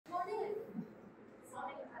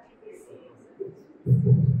Good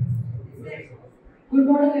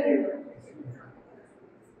morning, everyone.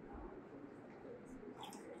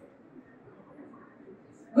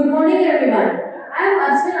 Good morning, everyone. I am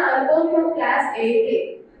Archana Alpur from class 8A.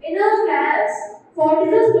 In our class,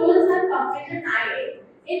 42 students have completed 9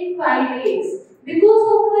 in 5 days. Because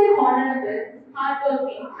of my honorable,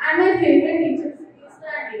 hardworking, and my favorite teacher, Mr.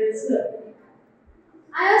 and Niral.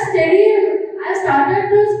 I have studied, I started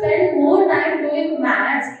to spend more time doing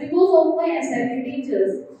maths because of my SLT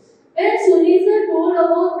teachers. When Sunisa told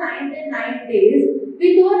about 9 and 9 days,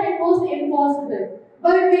 we thought it was impossible.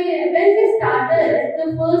 But when we started the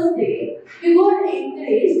first day, we got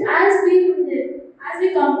encouraged as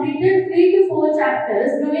we completed 3 to 4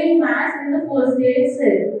 chapters doing maths in the first day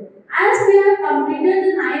itself. As we have completed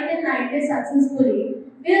the 9 and 9 days successfully,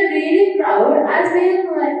 we are really proud as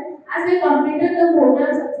we completed the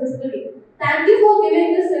program successfully. Thank you for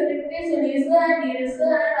giving this certificate, Sunisa and Neeraj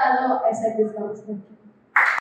sir and other SIT staff.